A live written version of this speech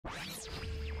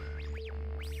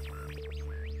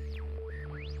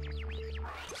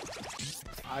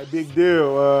Big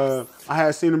deal. I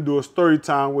had seen him do a story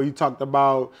time where he talked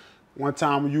about one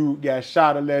time when you got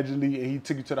shot allegedly and he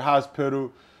took you to the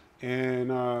hospital.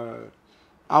 And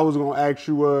I was gonna ask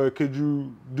you,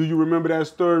 do you remember that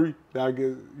story? I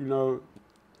guess, you know.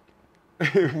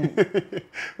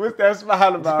 What's that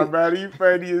smile about, brother? You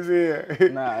funny as hell.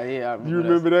 Nah, yeah, I remember. You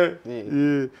remember that?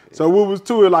 Yeah. So what was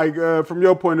to it, like, from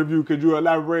your point of view? Could you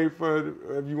elaborate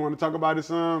if you want to talk about it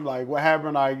some? Like, what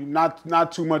happened? Like,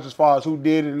 not too much as far as who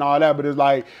did it and all that, but it's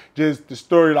like just the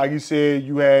story. Like you said,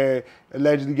 you had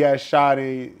allegedly got shot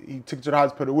and he took you to the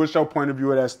hospital. What's your point of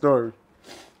view of that story?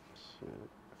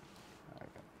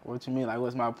 What you mean? Like,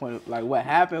 what's my point? Like, what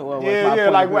happened? Or what's Yeah, my yeah.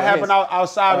 point Like, of view what happened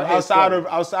outside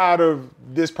outside of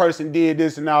this person did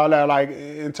this and all that? Like,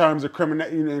 in terms of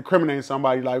incriminating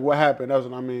somebody. Like, what happened? That's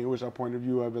what I mean. What's your point of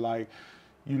view of it? Like,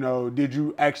 you know, did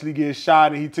you actually get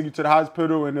shot and he took you to the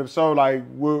hospital? And if so, like,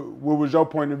 what was your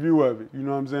point of view of it? You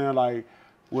know what I'm saying? Like,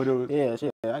 what it was? Yeah,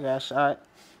 shit. I got shot.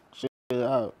 Shit,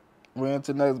 I ran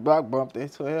to the next block, bumped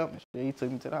into him. Shit, he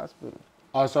took me to the hospital.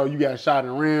 Also, you got shot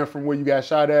and ran from where you got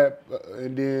shot at,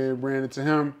 and then ran into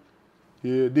him.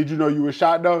 Yeah. Did you know you were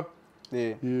shot though?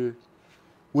 Yeah. Yeah.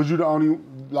 Was you the only,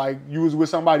 like, you was with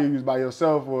somebody or you was by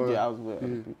yourself? Or? Yeah, I was with other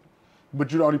people. But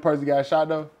you the only person that got shot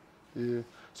though? Yeah.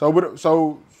 So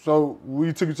when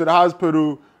you took you to the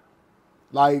hospital,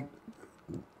 like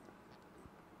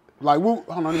hold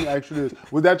on, let me ask you this.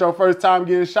 Was that your first time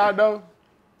getting shot though?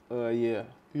 Yeah.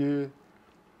 Yeah.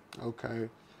 Okay.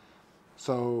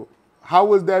 So how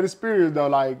was that experience though?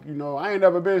 Like, you know, I ain't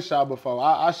never been shot before.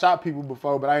 I shot people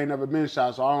before, but I ain't never been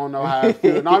shot, so I don't know how it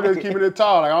feels. And I'm just keeping it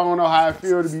tall. Like, I don't know how it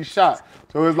feels to be shot.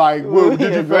 So it's like,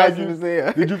 did you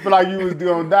feel like you was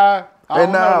gonna die? I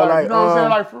don't know, like, you know what I'm saying?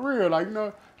 Like, for real, like, you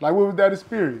know, like, what was that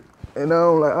experience? And I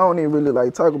don't even really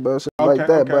like talk about shit like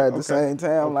that, but at the same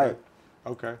time, like,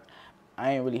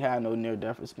 I ain't really had no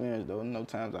near-death experience, though. No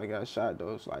times I got shot,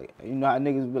 though. It's like, you know how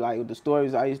niggas be like, with the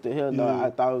stories I used to hear, though, I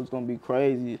thought it was going to be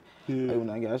crazy like, when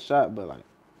I got shot, but, like,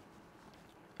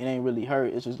 it ain't really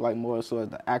hurt. It's just, like, more so as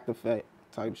the after effect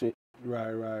type shit.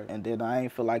 Right. And then I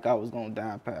ain't feel like I was going to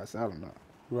die and pass out or not.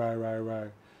 Right.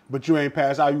 But you ain't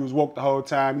passed out. You was woke the whole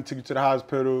time. He took you to the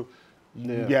hospital.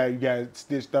 Yeah. You got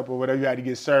stitched up or whatever. You had to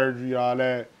get surgery, all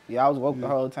that. Yeah, I was woke the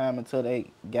whole time until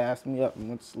they gassed me up and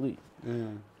went to sleep. Yeah.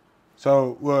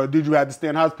 So, did you have to stay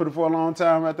in the hospital for a long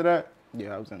time after that?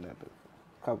 Yeah, I was in there for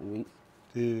a couple weeks.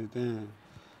 Yeah,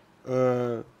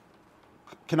 damn.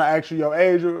 Can I ask you your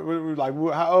age? Like,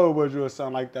 how old was you or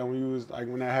something like that when you was like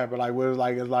when that happened? Like, what it was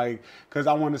like? It's like, cause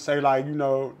I want to say like, you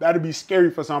know, that'd be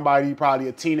scary for somebody, probably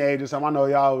a teenager or something. I know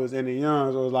y'all was in the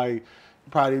young, so it was like,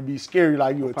 probably be scary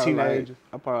like you a teenager.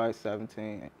 I'm probably like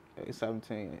 17.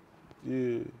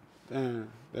 Yeah, damn.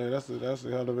 Yeah, that's a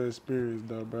hell of an experience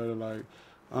though, brother. Like,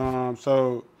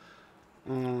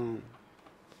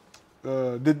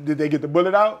 did they get the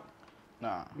bullet out?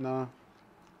 Nah.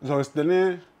 So it's still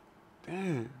in?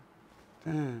 Damn.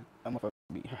 That motherfucker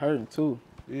be hurting too.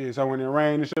 Yeah, so when it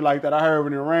rained and shit like that, I heard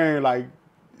when it rained, or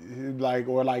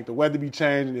the weather be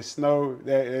changing, it snow,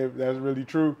 that's really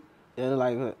true. Yeah,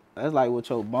 that's like with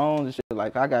your bones and shit.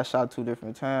 Like, I got shot 2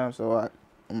 different times, so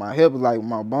my hip, like,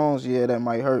 my bones, yeah, that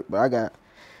might hurt, but I got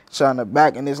shot in the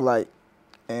back, and it's like,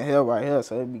 in here right here,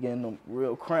 so it be getting them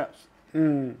real cramps.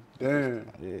 Damn.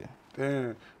 Yeah.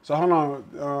 Damn. So hold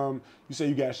on, you say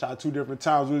you got shot 2 different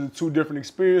times. Was it 2 different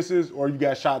experiences, or you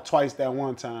got shot twice that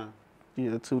one time?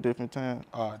 Yeah, 2 different times.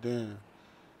 Oh, damn.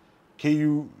 Do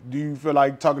you feel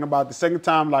like talking about the second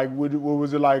time? Like, what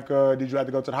was it like? Did you have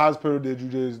to go to the hospital? Did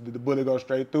the bullet go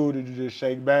straight through? Did you just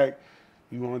shake back?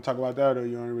 You want to talk about that, or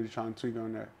you ain't really trying to tweak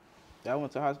on that? Yeah, I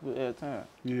went to the hospital every time.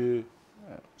 Yeah.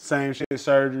 Same shit,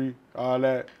 surgery, all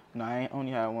that. No, I ain't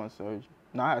only had 1 surgery.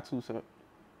 No, I had 2 surgeries.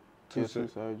 2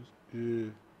 surgeries.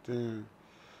 Yeah, damn.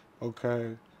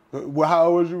 Okay. Well, how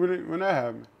old was you when that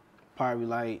happened? Probably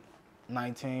like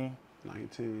 19.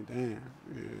 19, damn.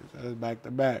 Yeah, that's back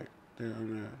to back.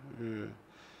 Damn, yeah.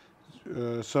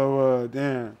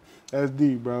 Damn, that's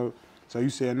deep, bro. So you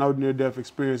said no near-death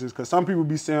experiences, because some people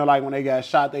be saying, like, when they got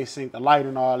shot, they sink the light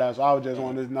and all that. So I was just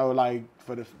wanting to know, like,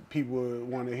 for the people who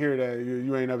want to hear that,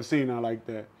 you ain't never seen nothing like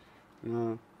that. You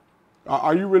know?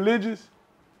 Are you religious?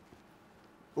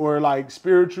 Or, like,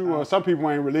 spiritual? Or some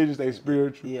people ain't religious, they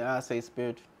spiritual. Yeah, I say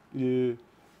spiritual. Yeah.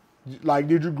 Like,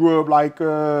 did you grow up, like,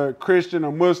 Christian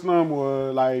or Muslim,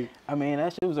 or, like... I mean,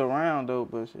 that shit was around, though,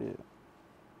 but shit.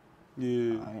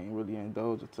 Yeah. I ain't really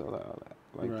indulged until all that.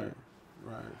 That.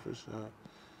 Right, for sure.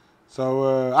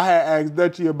 So I had asked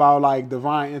Dutchie about, like,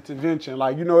 divine intervention.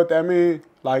 Like, you know what that means?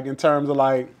 Like, in terms of,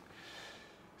 like,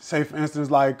 say for instance,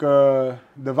 like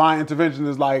divine intervention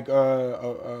is like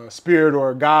a spirit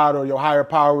or a God or your higher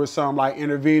power or something like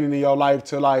intervening in your life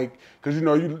to like, cause you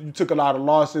know you took a lot of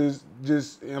losses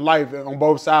just in life on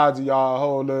both sides of y'all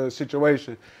whole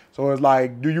situation. So it's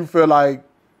like, do you feel like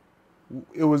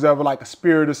it was ever like a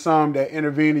spirit or something that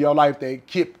intervened in your life that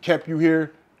kept you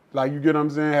here? Like, you get what I'm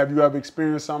saying? Have you ever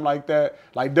experienced something like that?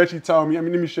 Like Dutchy told me, I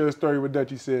mean, let me share a story what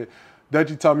Dutchy said.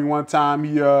 Dutchy told me one time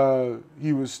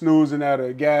he was snoozing at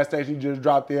a gas station, he just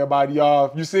dropped everybody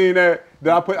off. You seen that? I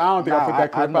don't think I put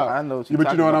that clip out. I know what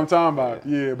but you know what I'm talking about.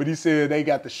 Yeah, but he said they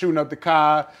got the shooting up the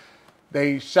car.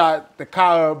 They shot the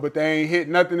car up, but they ain't hit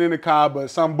nothing in the car, but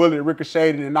some bullet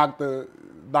ricocheted and knocked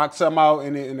something out,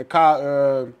 and the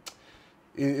car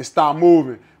it stopped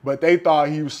moving. But they thought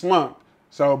he was slumped.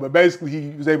 So, but basically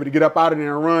he was able to get up out of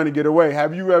there and run and get away.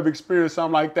 Have you ever experienced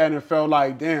something like that and felt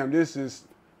like, damn, this is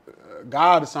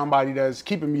God or somebody that's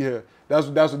keeping me here? That's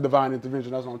what divine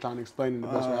intervention. That's what I'm trying to explain in the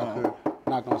best way I could.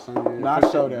 Not gonna say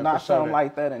that. Not something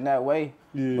like that in that way.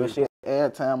 Yeah. But shit,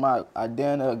 every time I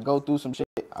dare go through some shit,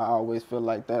 I always feel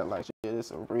like that. Like shit,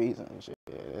 it's a reason and shit.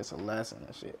 It's a lesson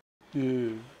and shit.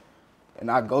 Yeah.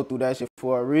 And I go through that shit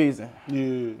for a reason. Yeah.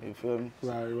 You feel me?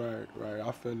 Right.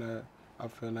 I feel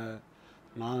that.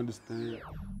 And I understand.